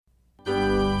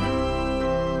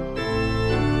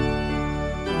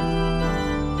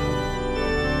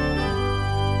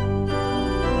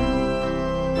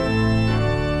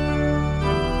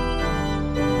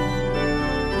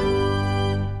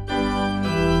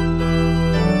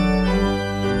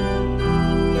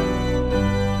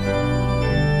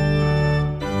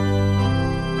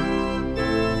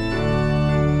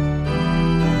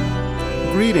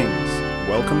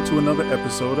to another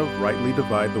episode of Rightly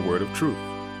Divide the Word of Truth.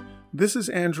 This is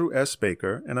Andrew S.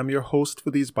 Baker, and I'm your host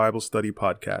for these Bible study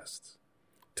podcasts.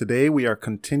 Today we are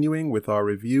continuing with our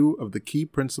review of the key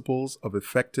principles of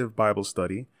effective Bible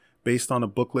study based on a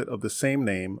booklet of the same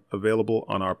name available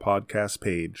on our podcast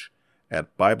page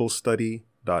at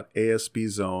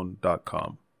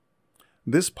biblestudy.asbzone.com.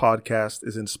 This podcast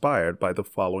is inspired by the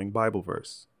following Bible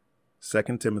verse,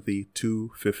 2 Timothy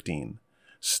 2:15.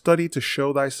 Study to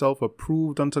show thyself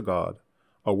approved unto God,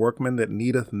 a workman that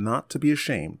needeth not to be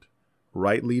ashamed,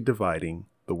 rightly dividing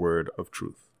the word of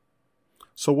truth.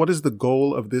 So what is the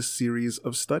goal of this series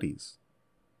of studies?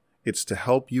 It's to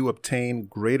help you obtain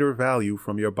greater value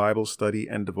from your Bible study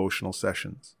and devotional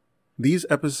sessions. These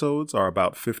episodes are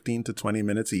about 15 to 20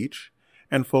 minutes each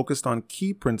and focused on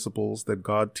key principles that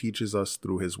God teaches us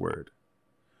through His Word.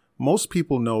 Most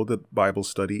people know that Bible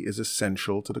study is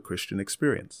essential to the Christian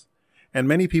experience. And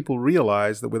many people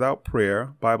realize that without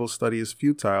prayer, Bible study is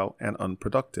futile and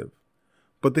unproductive.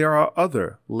 But there are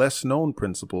other, less known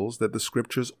principles that the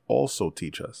Scriptures also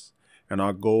teach us, and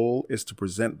our goal is to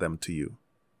present them to you.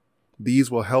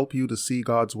 These will help you to see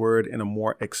God's Word in a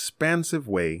more expansive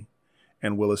way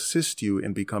and will assist you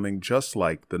in becoming just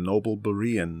like the noble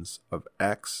Bereans of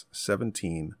Acts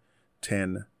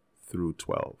 17:10 through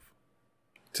 12.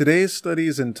 Today's study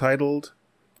is entitled,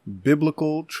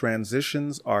 Biblical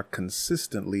Transitions Are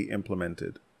Consistently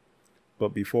Implemented.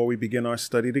 But before we begin our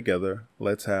study together,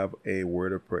 let's have a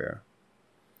word of prayer.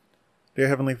 Dear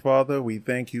Heavenly Father, we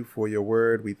thank you for your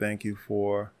word. We thank you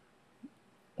for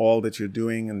all that you're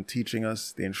doing and teaching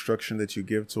us, the instruction that you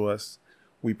give to us.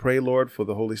 We pray, Lord, for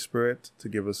the Holy Spirit to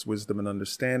give us wisdom and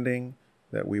understanding,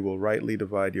 that we will rightly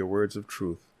divide your words of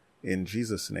truth. In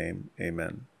Jesus' name,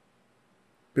 amen.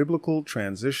 Biblical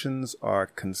transitions are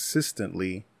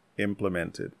consistently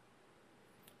implemented.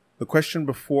 The question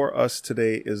before us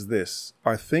today is this: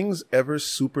 are things ever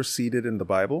superseded in the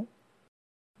Bible?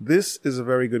 This is a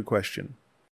very good question.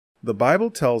 The Bible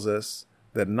tells us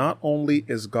that not only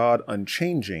is God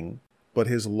unchanging, but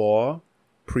His law,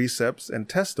 precepts, and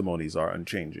testimonies are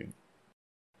unchanging.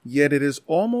 Yet it is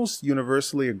almost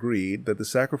universally agreed that the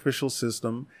sacrificial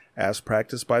system, as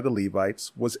practiced by the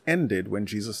Levites, was ended when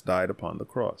Jesus died upon the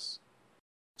cross.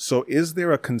 So is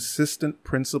there a consistent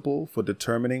principle for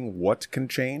determining what can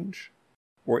change,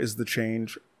 or is the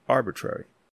change arbitrary?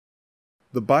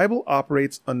 The Bible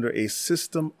operates under a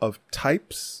system of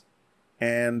types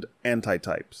and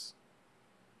antitypes.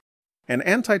 An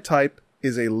antitype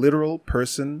is a literal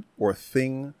person or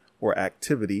thing or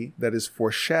activity that is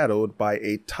foreshadowed by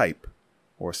a type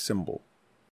or symbol.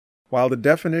 While the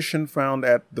definition found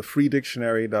at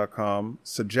thefreedictionary.com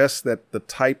suggests that the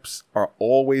types are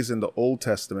always in the Old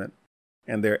Testament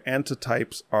and their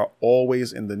antitypes are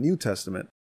always in the New Testament,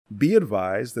 be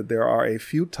advised that there are a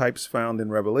few types found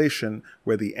in Revelation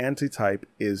where the antitype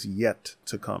is yet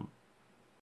to come.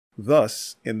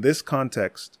 Thus, in this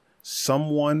context,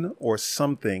 someone or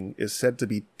something is said to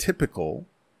be typical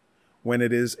when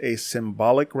it is a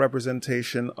symbolic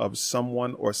representation of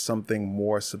someone or something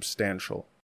more substantial.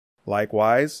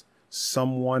 Likewise,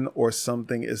 someone or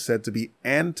something is said to be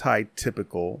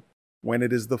anti-typical when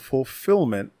it is the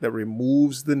fulfillment that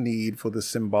removes the need for the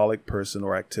symbolic person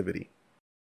or activity.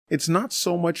 It's not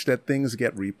so much that things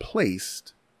get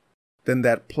replaced, than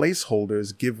that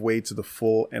placeholders give way to the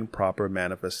full and proper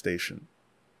manifestation.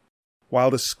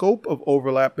 While the scope of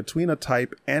overlap between a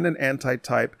type and an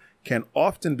antitype can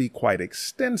often be quite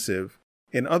extensive,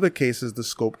 in other cases the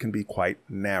scope can be quite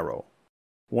narrow.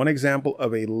 One example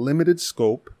of a limited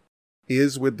scope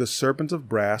is with the serpent of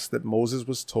brass that Moses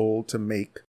was told to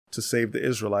make to save the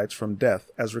Israelites from death,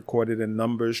 as recorded in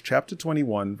Numbers chapter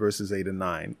 21, verses 8 and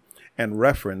 9, and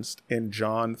referenced in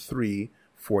John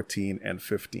 3:14 and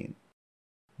 15.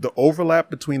 The overlap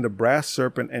between the brass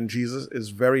serpent and Jesus is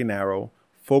very narrow,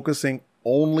 focusing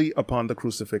only upon the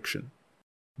crucifixion.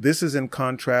 This is in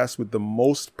contrast with the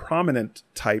most prominent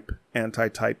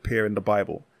type-antitype pair in the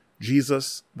Bible,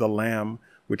 Jesus, the Lamb,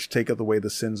 which taketh away the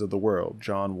sins of the world,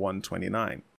 John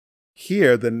 1:29.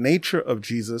 Here, the nature of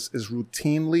Jesus is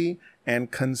routinely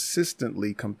and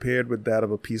consistently compared with that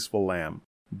of a peaceful lamb,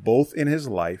 both in his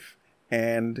life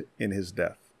and in his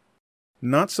death.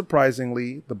 Not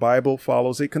surprisingly, the Bible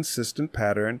follows a consistent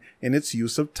pattern in its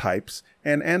use of types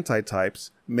and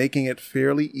antitypes, making it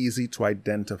fairly easy to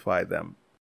identify them.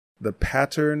 The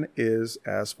pattern is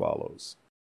as follows.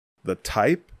 The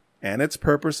type and its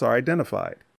purpose are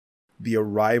identified. The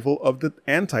arrival of the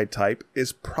antitype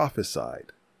is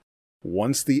prophesied.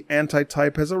 Once the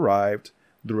antitype has arrived,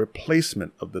 the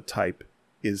replacement of the type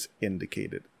is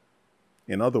indicated.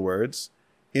 In other words,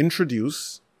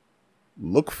 introduce,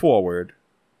 look forward,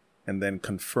 and then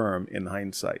confirm in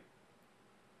hindsight.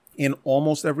 In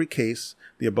almost every case,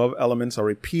 the above elements are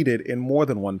repeated in more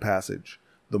than one passage.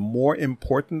 The more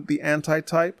important the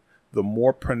antitype, the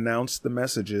more pronounced the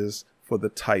messages for the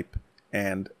type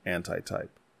and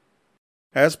antitype.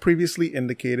 As previously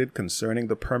indicated concerning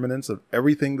the permanence of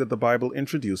everything that the Bible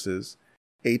introduces,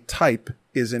 a type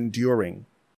is enduring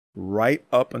right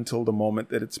up until the moment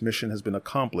that its mission has been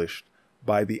accomplished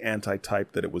by the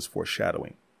antitype that it was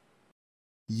foreshadowing.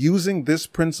 Using this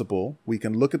principle, we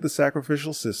can look at the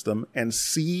sacrificial system and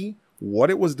see what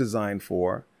it was designed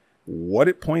for, what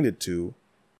it pointed to,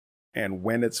 and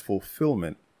when its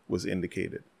fulfillment was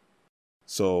indicated.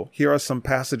 So here are some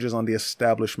passages on the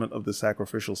establishment of the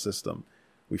sacrificial system.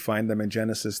 We find them in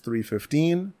Genesis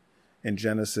 3:15, in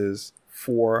Genesis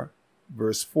 4,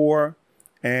 verse 4,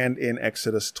 and in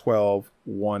Exodus 12,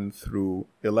 1 through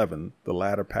 11, the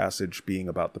latter passage being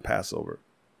about the Passover.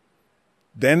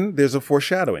 Then there's a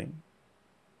foreshadowing.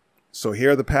 So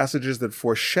here are the passages that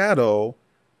foreshadow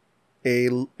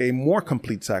a more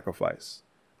complete sacrifice.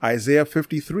 Isaiah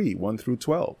 53, 1 through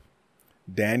 12.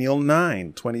 Daniel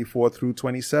 9, 24 through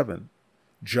 27.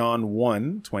 John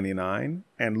 1, 29,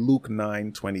 and Luke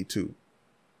 9, 22.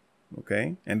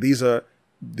 Okay? And these are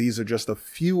just a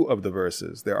few of the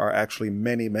verses. There are actually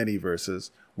many, many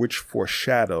verses which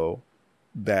foreshadow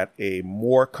that a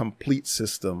more complete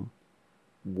system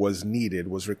was needed,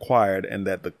 was required, and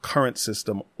that the current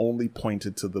system only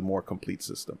pointed to the more complete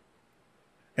system.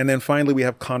 And then finally, we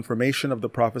have confirmation of the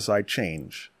prophesied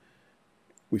change.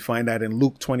 We find that in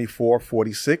Luke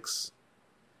 24:46,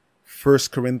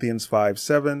 1 Corinthians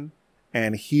 5:7,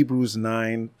 and Hebrews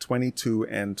 9:22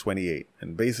 and 28.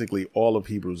 And basically all of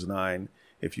Hebrews 9,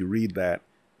 if you read that,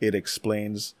 it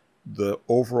explains the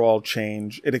overall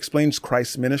change. It explains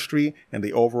Christ's ministry and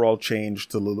the overall change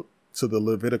to the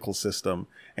Levitical system.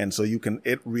 And so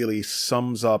it really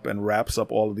sums up and wraps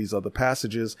up all of these other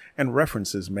passages and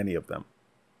references many of them.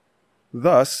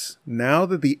 Thus, now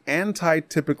that the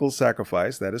anti-typical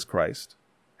sacrifice, that is Christ,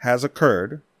 has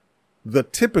occurred, the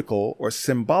typical or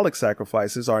symbolic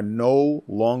sacrifices are no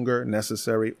longer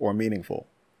necessary or meaningful.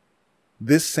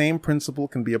 This same principle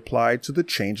can be applied to the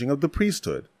changing of the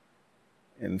priesthood.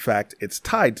 In fact, it's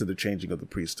tied to the changing of the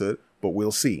priesthood, but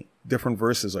we'll see. Different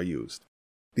verses are used.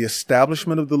 The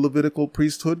establishment of the Levitical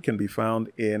priesthood can be found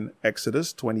in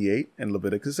Exodus 28 and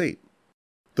Leviticus 8.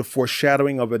 The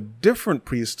foreshadowing of a different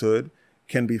priesthood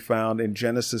can be found in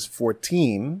Genesis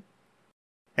 14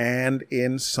 and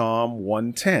in Psalm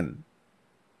 110.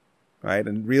 Right?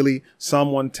 And really,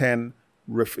 Psalm 110,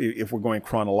 if we're going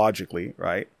chronologically,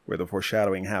 right, where the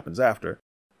foreshadowing happens after,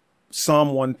 Psalm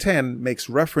 110 makes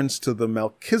reference to the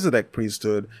Melchizedek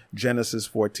priesthood. Genesis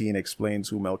 14 explains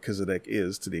who Melchizedek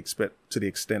is to the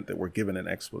extent that we're given an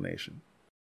explanation.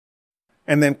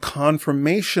 And then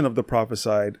confirmation of the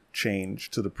prophesied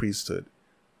change to the priesthood.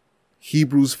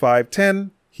 Hebrews 5:10,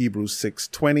 Hebrews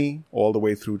 6:20, all the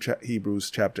way through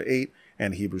Hebrews chapter 8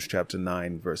 and Hebrews chapter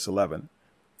 9, verse 11.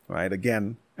 Right?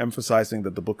 Again, emphasizing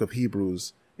that the book of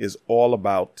Hebrews is all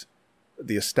about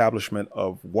the establishment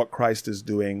of what Christ is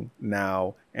doing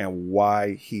now and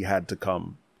why he had to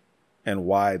come and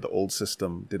why the old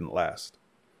system didn't last.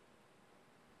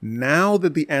 Now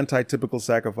that the anti-typical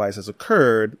sacrifice has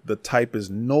occurred, the type is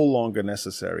no longer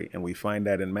necessary. And we find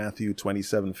that in Matthew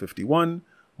 27:51,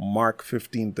 Mark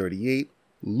 15:38,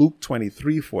 Luke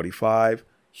 23:45,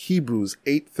 Hebrews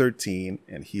 8:13,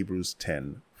 and Hebrews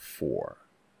 10:4.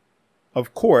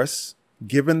 Of course,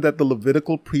 given that the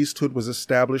Levitical priesthood was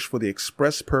established for the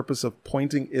express purpose of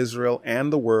pointing Israel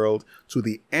and the world to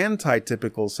the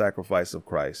anti-typical sacrifice of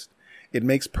Christ, it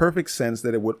makes perfect sense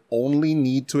that it would only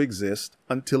need to exist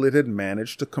until it had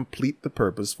managed to complete the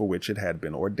purpose for which it had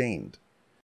been ordained.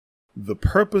 The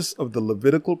purpose of the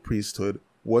Levitical priesthood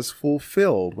was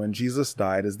fulfilled when Jesus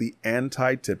died as the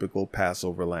anti-typical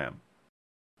Passover lamb.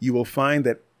 You will find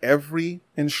that every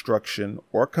instruction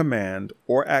or command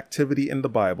or activity in the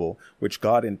Bible which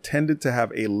God intended to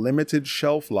have a limited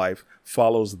shelf life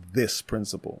follows this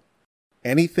principle.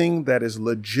 Anything that is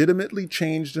legitimately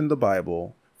changed in the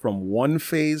Bible from one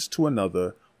phase to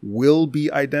another will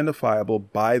be identifiable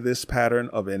by this pattern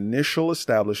of initial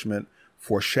establishment,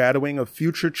 foreshadowing of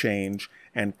future change,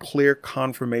 and clear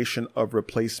confirmation of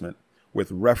replacement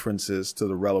with references to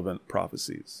the relevant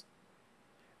prophecies.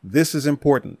 This is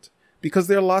important because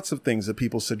there are lots of things that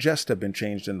people suggest have been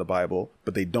changed in the Bible,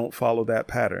 but they don't follow that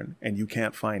pattern, and you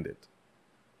can't find it.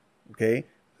 Okay?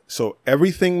 So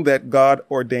everything that God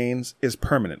ordains is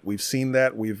permanent. We've seen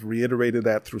that. We've reiterated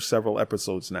that through several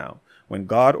episodes now. When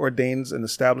God ordains and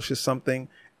establishes something,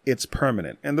 it's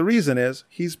permanent. And the reason is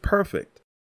he's perfect.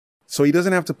 So he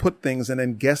doesn't have to put things and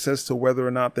then guess as to whether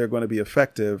or not they're going to be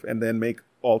effective and then make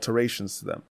alterations to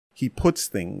them. He puts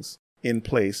things in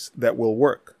place that will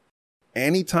work.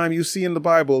 Anytime you see in the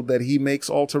Bible that he makes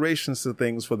alterations to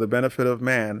things for the benefit of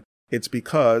man, it's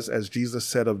because, as Jesus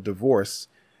said of divorce,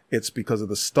 it's because of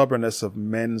the stubbornness of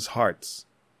men's hearts,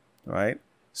 right?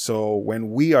 So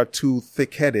when we are too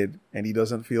thick-headed and he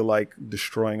doesn't feel like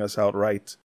destroying us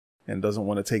outright and doesn't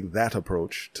want to take that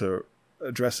approach to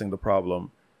addressing the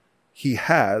problem, he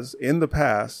has, in the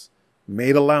past,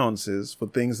 made allowances for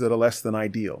things that are less than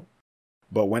ideal.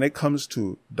 But when it comes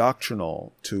to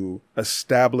doctrinal, to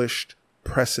established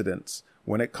precedents,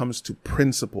 when it comes to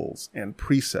principles and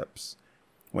precepts,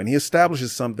 when he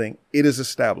establishes something, it is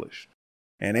established.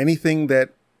 And anything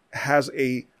that has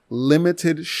a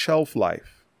limited shelf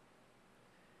life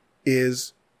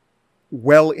is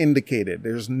well indicated.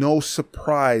 There's no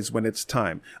surprise when it's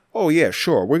time. Oh, yeah,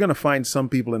 sure. We're going to find some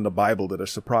people in the Bible that are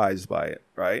surprised by it,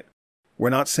 right? We're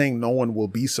not saying no one will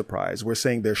be surprised. We're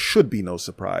saying there should be no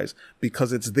surprise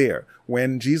because it's there.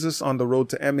 When Jesus on the road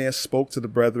to Emmaus spoke to the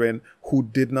brethren who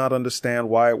did not understand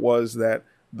why it was that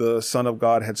the Son of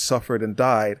God had suffered and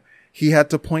died, he had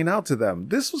to point out to them,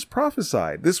 this was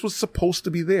prophesied. This was supposed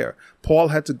to be there. Paul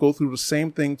had to go through the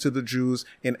same thing to the Jews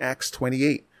in Acts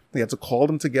 28. He had to call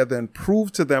them together and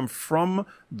prove to them from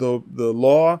the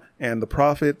law and the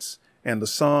prophets and the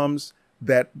Psalms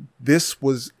that this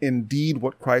was indeed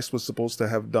what Christ was supposed to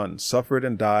have done, suffered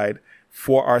and died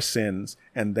for our sins,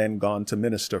 and then gone to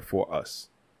minister for us,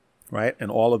 right?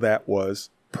 And all of that was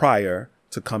prior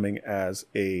to coming as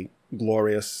a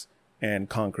glorious and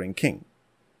conquering king.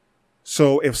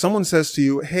 So if someone says to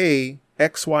you, hey,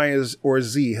 X, Y, or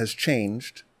Z has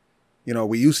changed,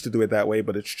 we used to do it that way,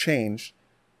 but it's changed,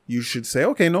 you should say,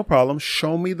 okay, no problem.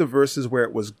 Show me the verses where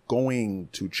it was going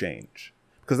to change,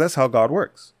 because that's how God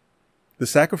works. The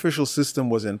sacrificial system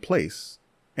was in place,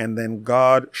 and then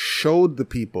God showed the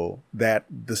people that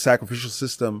the sacrificial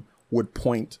system would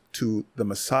point to the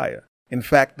Messiah. In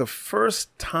fact, the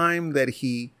first time that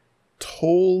he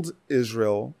told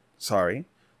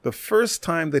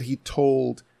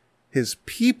his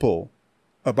people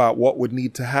about what would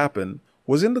need to happen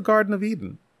was in the Garden of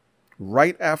Eden,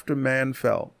 right after man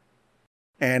fell.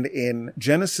 And in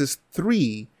Genesis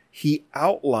 3, he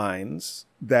outlines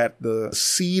that the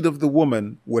seed of the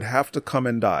woman would have to come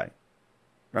and die,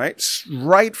 right?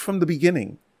 Right from the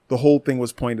beginning, the whole thing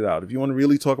was pointed out. If you want to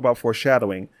really talk about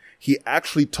foreshadowing, he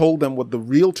actually told them what the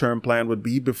real term plan would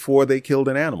be before they killed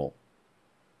an animal.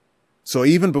 So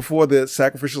even before the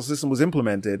sacrificial system was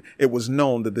implemented, it was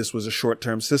known that this was a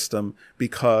short-term system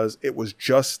because it was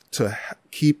just to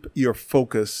keep your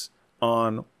focus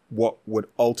on what would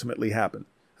ultimately happen.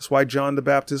 That's why John the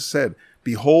Baptist said,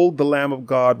 "Behold the Lamb of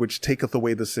God, which taketh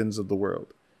away the sins of the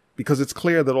world." Because it's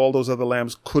clear that all those other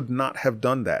lambs could not have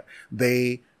done that.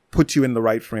 They put you in the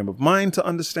right frame of mind to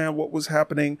understand what was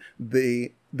happening.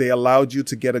 They allowed you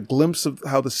to get a glimpse of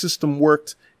how the system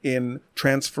worked in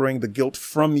transferring the guilt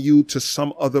from you to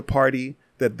some other party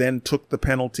that then took the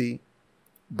penalty.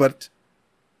 But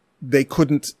they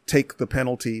couldn't take the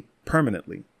penalty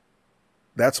permanently.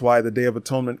 That's why the Day of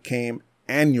Atonement came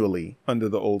annually under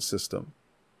the old system,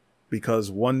 because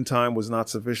one time was not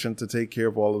sufficient to take care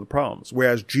of all of the problems.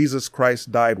 Whereas Jesus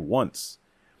Christ died once,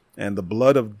 and the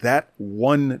blood of that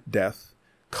one death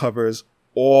covers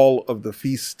all of the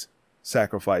feast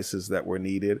sacrifices that were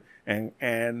needed.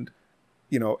 And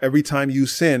every time you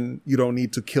sin, you don't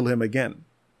need to kill him again,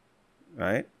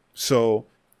 right? So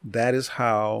that is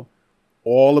how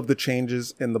all of the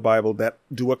changes in the Bible that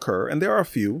do occur, and there are a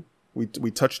few,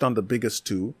 we touched on the biggest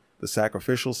two, the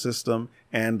sacrificial system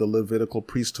and the Levitical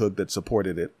priesthood that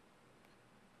supported it.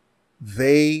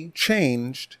 They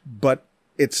changed, but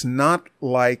it's not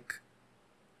like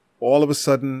all of a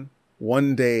sudden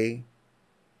one day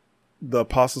the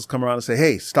apostles come around and say,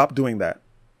 hey, stop doing that.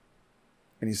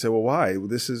 And you say, well, why?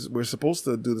 We're supposed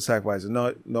to do the sacrifices.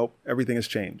 No, everything has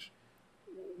changed.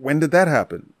 When did that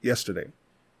happen? Yesterday.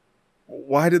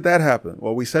 Why did that happen?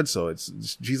 Well, we said so.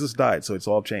 It's Jesus died, so it's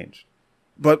all changed.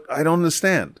 But I don't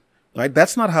understand. Right?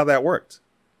 That's not how that worked.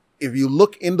 If you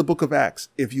look in the book of Acts,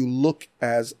 if you look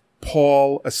as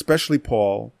Paul, especially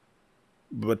Paul,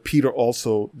 but Peter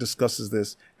also discusses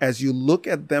this, as you look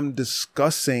at them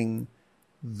discussing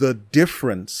the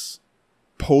difference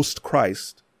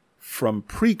post-Christ from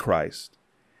pre-Christ,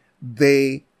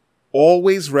 they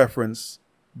always reference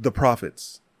the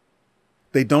prophets.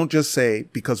 They don't just say,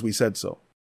 because we said so.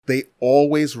 They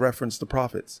always reference the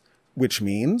prophets, which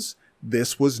means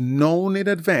this was known in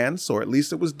advance, or at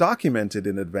least it was documented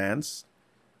in advance,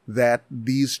 that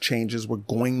these changes were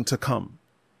going to come.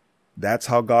 That's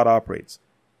how God operates.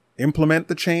 implement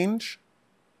the change,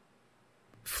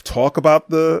 talk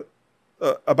about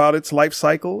about its life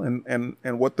cycle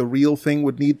and what the real thing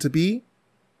would need to be.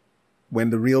 When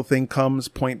the real thing comes,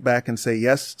 point back and say,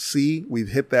 yes, see, we've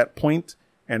hit that point,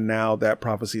 and now that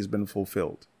prophecy has been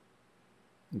fulfilled.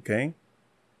 Okay?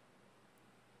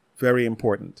 Very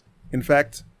important. In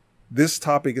fact, this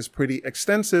topic is pretty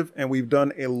extensive, and we've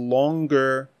done a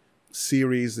longer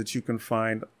series that you can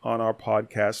find on our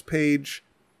podcast page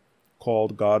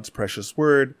called God's Precious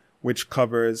Word, which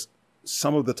covers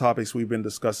some of the topics we've been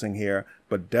discussing here,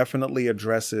 but definitely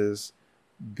addresses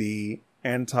the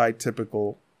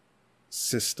anti-typical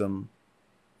system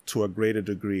to a greater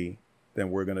degree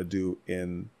than we're going to do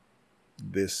in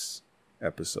this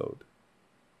episode.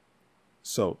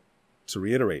 So, to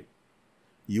reiterate,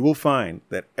 you will find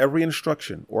that every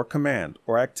instruction or command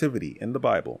or activity in the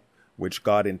Bible, which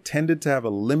God intended to have a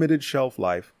limited shelf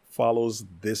life, follows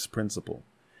this principle.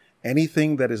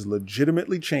 Anything that is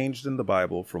legitimately changed in the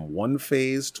Bible from one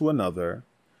phase to another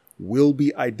will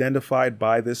be identified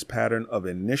by this pattern of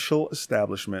initial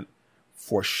establishment,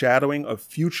 foreshadowing of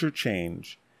future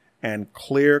change, and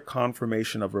clear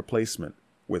confirmation of replacement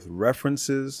with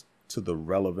references to the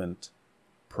relevant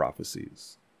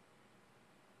prophecies.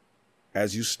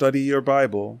 As you study your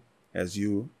Bible, as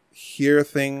you hear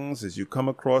things, as you come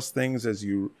across things, as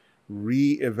you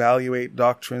reevaluate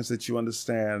doctrines that you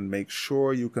understand, make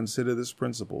sure you consider this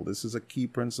principle. This is a key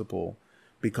principle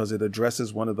because it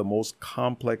addresses one of the most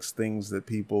complex things that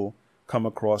people come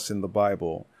across in the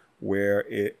Bible, where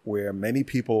many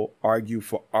people argue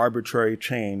for arbitrary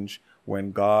change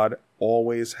when God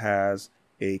always has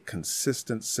a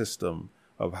consistent system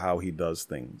of how he does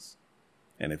things.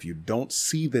 And if you don't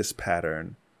see this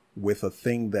pattern with a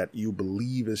thing that you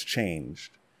believe is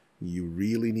changed, you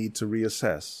really need to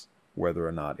reassess whether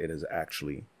or not it has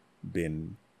actually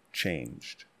been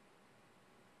changed.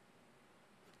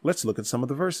 Let's look at some of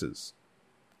the verses.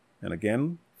 And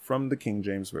again, from the King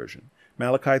James Version.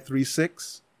 Malachi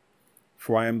 3:6.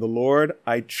 For I am the Lord,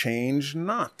 I change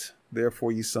not.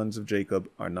 Therefore ye sons of Jacob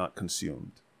are not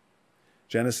consumed.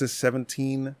 Genesis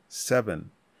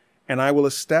 17:7. And I will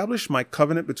establish my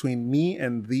covenant between me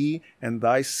and thee and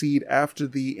thy seed after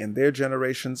thee in their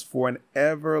generations for an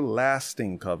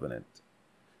everlasting covenant,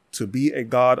 to be a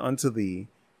God unto thee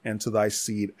and to thy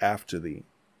seed after thee.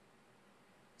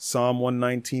 Psalm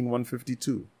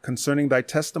 119:152. Concerning thy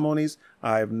testimonies,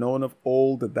 I have known of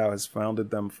old that thou hast founded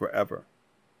them forever.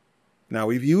 Now,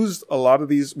 we've used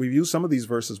some of these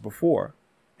verses before,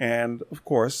 and of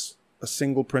course, a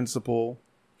single principle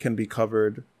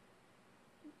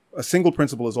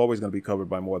is always going to be covered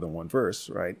by more than one verse,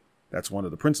 right? That's one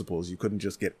of the principles. You couldn't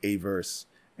just get a verse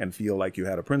and feel like you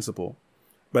had a principle.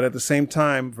 But at the same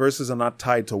time, verses are not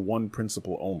tied to one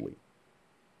principle only,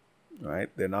 right?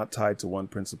 They're not tied to one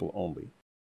principle only.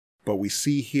 But we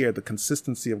see here the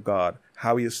consistency of God,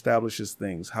 how he establishes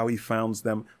things, how he founds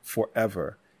them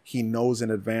forever. He knows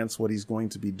in advance what he's going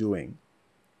to be doing.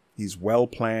 He's well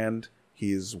planned.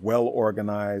 He is well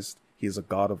organized. He is a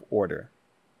God of order.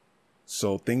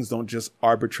 So things don't just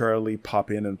arbitrarily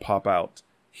pop in and pop out.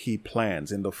 He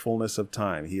plans in the fullness of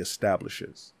time. He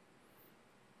establishes.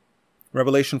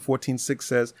 Revelation 14:6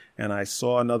 says, And I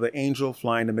saw another angel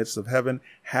fly in the midst of heaven,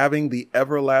 having the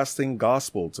everlasting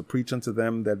gospel to preach unto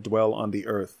them that dwell on the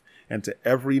earth, and to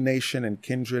every nation and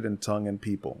kindred and tongue and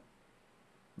people.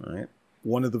 All right.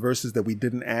 One of the verses that we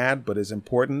didn't add, but is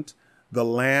important, the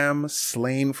lamb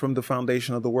slain from the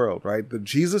foundation of the world, right?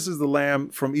 Jesus is the lamb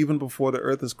from even before the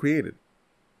earth is created.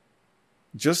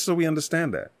 Just so we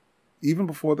understand that. Even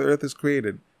before the earth is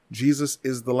created, Jesus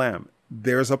is the lamb.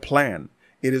 There's a plan.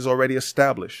 It is already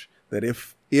established that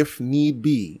if need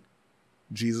be,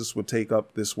 Jesus would take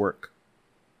up this work.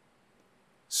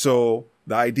 So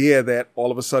the idea that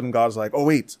all of a sudden God's like,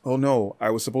 oh no,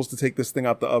 I was supposed to take this thing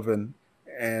out the oven,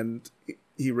 and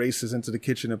he races into the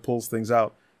kitchen and pulls things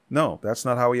out. No, that's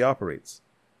not how he operates.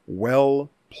 Well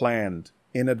planned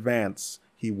in advance.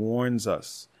 He warns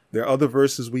us. There are other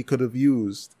verses we could have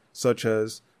used, such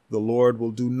as the Lord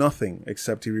will do nothing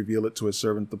except he reveal it to his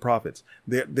servant, the prophets.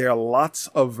 There are lots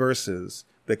of verses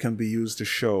that can be used to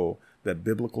show that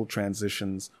biblical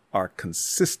transitions are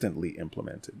consistently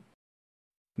implemented.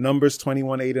 Numbers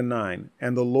 21:8-9.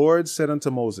 And the Lord said unto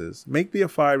Moses, Make thee a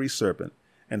fiery serpent,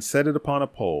 and set it upon a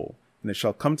pole, and it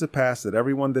shall come to pass that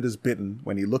every one that is bitten,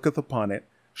 when he looketh upon it,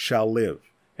 shall live.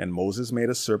 And Moses made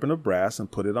a serpent of brass and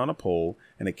put it on a pole.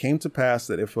 And it came to pass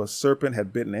that if a serpent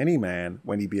had bitten any man,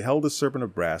 when he beheld the serpent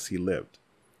of brass, he lived.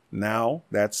 Now,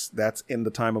 that's in the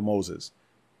time of Moses.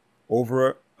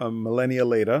 Over a millennia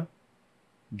later,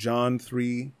 John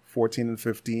 3:14 and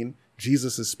 15,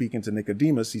 Jesus is speaking to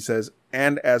Nicodemus. He says,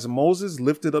 "And as Moses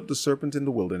lifted up the serpent in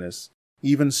the wilderness,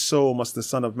 even so must the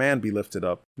Son of Man be lifted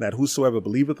up, that whosoever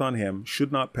believeth on him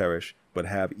should not perish, but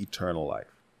have eternal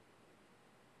life."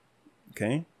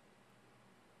 Okay?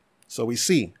 So we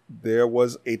see there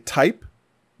was a type.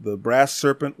 The brass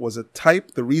serpent was a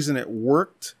type. The reason it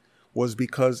worked was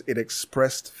because it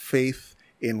expressed faith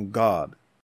in God.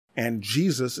 And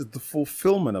Jesus is the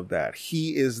fulfillment of that.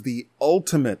 He is the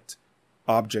ultimate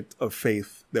object of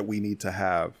faith that we need to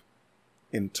have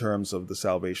in terms of the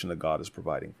salvation that God is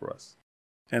providing for us.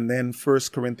 And then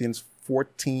 1 Corinthians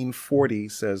 14:40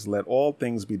 says, "Let all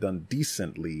things be done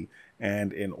decently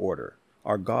and in order."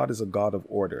 Our God is a God of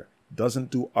order,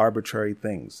 doesn't do arbitrary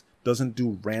things, doesn't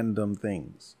do random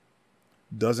things,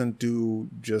 doesn't do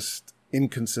just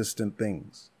inconsistent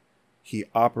things. He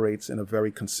operates in a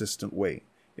very consistent way.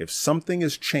 If something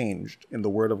is changed in the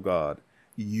Word of God,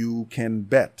 you can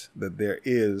bet that there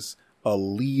is a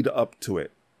lead up to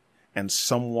it, and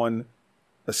someone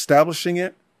establishing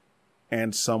it,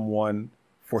 and someone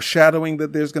foreshadowing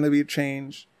that there's going to be a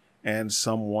change, and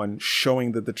someone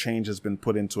showing that the change has been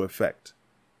put into effect.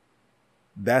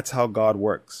 That's how God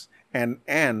works. And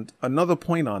another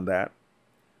point on that,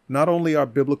 not only are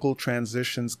biblical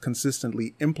transitions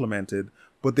consistently implemented,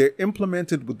 but they're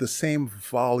implemented with the same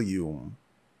volume.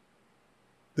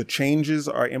 The changes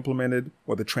are implemented,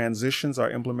 or the transitions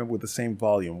are implemented with the same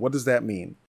volume. What does that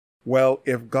mean? Well,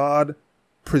 if God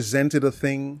presented a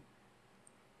thing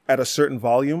at a certain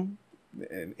volume,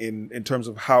 in terms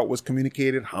of how it was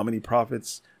communicated, how many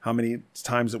prophets, how many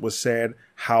times it was said,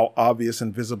 how obvious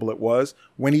and visible it was,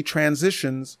 when he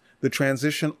transitions, the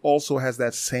transition also has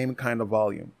that same kind of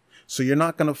volume. So you're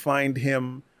not going to find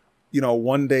him,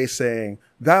 one day saying,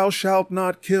 "Thou shalt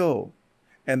not kill,"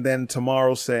 and then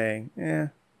tomorrow saying,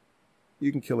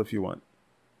 "You can kill if you want."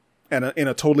 And in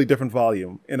a totally different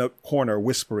volume, in a corner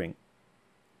whispering.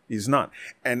 He's not.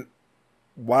 And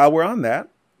while we're on that,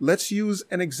 let's use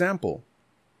an example.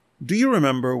 Do you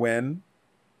remember when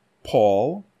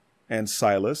Paul and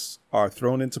Silas are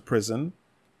thrown into prison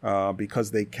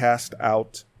because they cast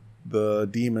out the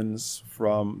demons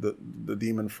from the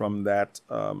demon from that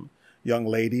young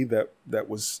lady that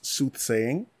was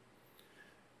soothsaying?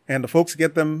 And the folks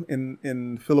get them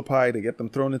in Philippi, they get them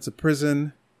thrown into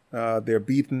prison. They're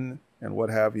beaten and what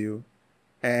have you.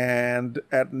 And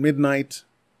at midnight,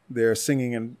 they're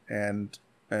singing and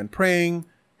praying,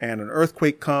 and an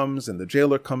earthquake comes, and the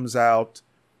jailer comes out,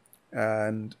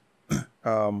 and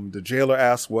the jailer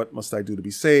asks, "What must I do to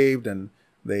be saved?" And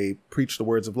they preach the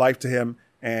words of life to him,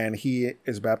 and he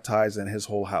is baptized in his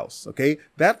whole house. Okay,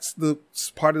 that's the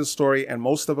part of the story, and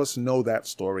most of us know that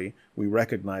story. We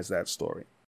recognize that story.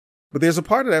 But there's a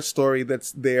part of that story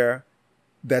that's there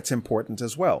that's important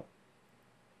as well.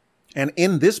 And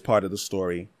in this part of the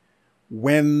story,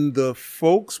 when the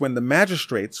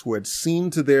magistrates who had seen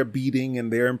to their beating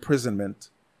and their imprisonment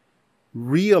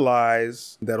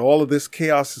realize that all of this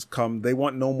chaos has come, they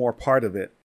want no more part of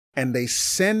it. And they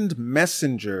send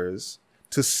messengers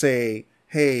to say,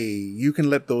 "Hey, you can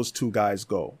let those two guys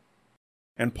go."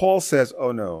 And Paul says,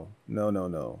 "Oh, no.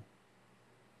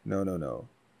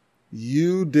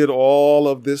 You did all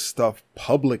of this stuff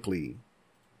publicly.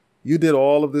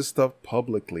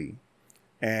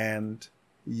 And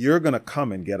you're going to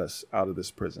come and get us out of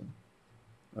this prison.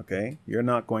 Okay? You're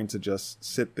not going to just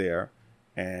sit there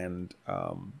and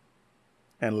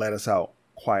let us out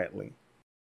quietly."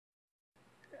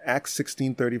 Acts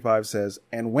 16:35 says,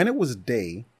 "And when it was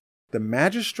day, the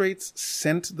magistrates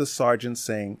sent the sergeant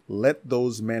saying, 'Let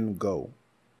those men go.'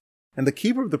 And the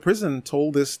keeper of the prison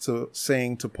told this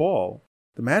saying to Paul,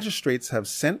 'The magistrates have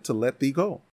sent to let thee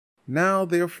go. Now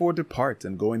therefore depart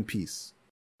and go in peace.'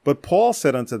 But Paul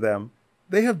said unto them,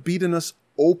 'They have beaten us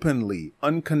openly,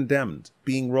 uncondemned,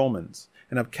 being Romans,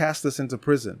 and have cast us into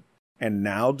prison. And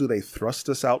now do they thrust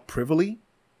us out privily?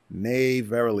 Nay,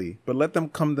 verily, but let them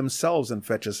come themselves and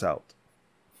fetch us out.'"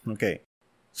 Okay.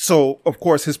 So, of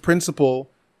course, his principle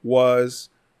was,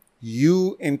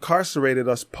 you incarcerated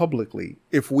us publicly.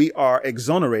 If we are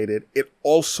exonerated, it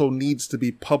also needs to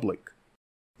be public.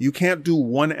 You can't do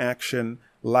one action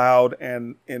loud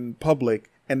and in public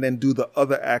and then do the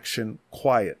other action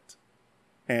quiet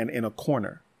and in a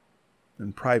corner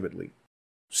and privately.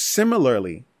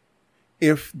 Similarly,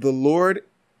 if the Lord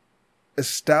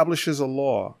establishes a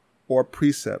law or a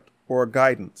precept or a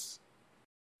guidance,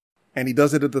 and he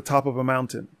does it at the top of a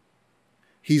mountain,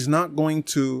 he's not going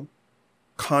to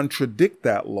contradict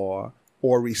that law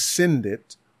or rescind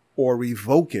it or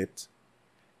revoke it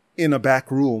in a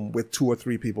back room with 2 or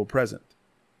 3 people present.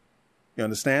 You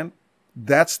understand?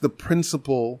 That's the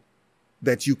principle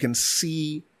that you can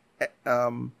see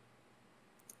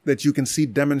that you can see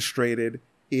demonstrated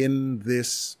in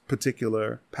this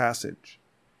particular passage.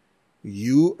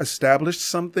 You established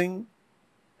something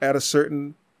at a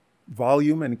certain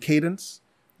volume and cadence.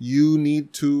 You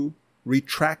need to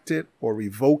retract it or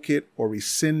revoke it or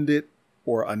rescind it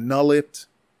or annul it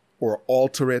or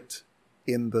alter it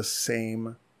in the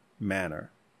same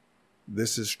manner.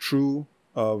 This is true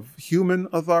of human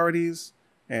authorities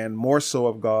and more so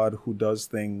of God, who does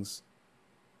things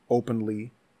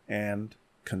openly and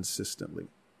consistently.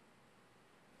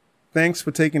 Thanks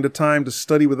for taking the time to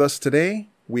study with us today.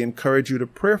 We encourage you to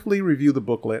prayerfully review the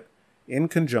booklet in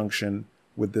conjunction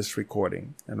with this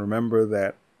recording. And remember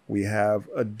that we have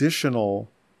additional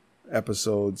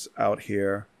episodes out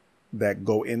here that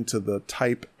go into the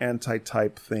type,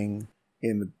 anti-type thing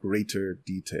in greater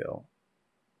detail.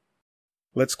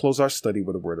 Let's close our study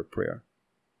with a word of prayer.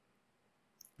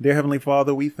 Dear Heavenly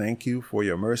Father, we thank you for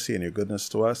your mercy and your goodness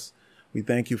to us. We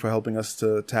thank you for helping us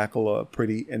to tackle a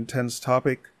pretty intense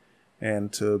topic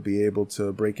and to be able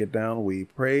to break it down. We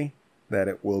pray that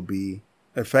it will be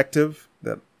effective,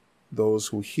 that those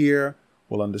who hear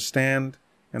will understand.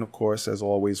 And of course, as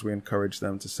always, we encourage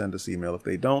them to send us email if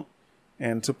they don't,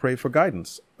 and to pray for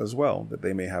guidance as well, that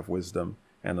they may have wisdom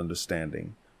and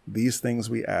understanding. These things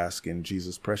we ask in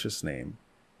Jesus' precious name.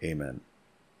 Amen.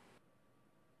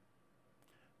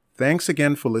 Thanks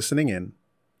again for listening in.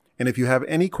 And if you have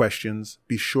any questions,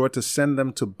 be sure to send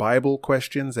them to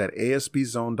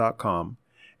BibleQuestions@asbzone.com,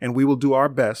 and we will do our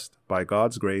best, by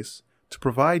God's grace, to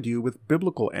provide you with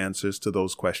biblical answers to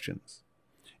those questions.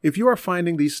 If you are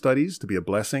finding these studies to be a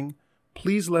blessing,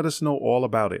 please let us know all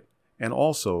about it, and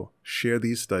also share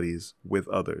these studies with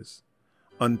others.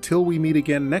 Until we meet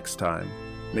again next time,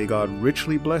 may God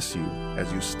richly bless you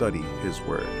as you study His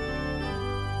Word.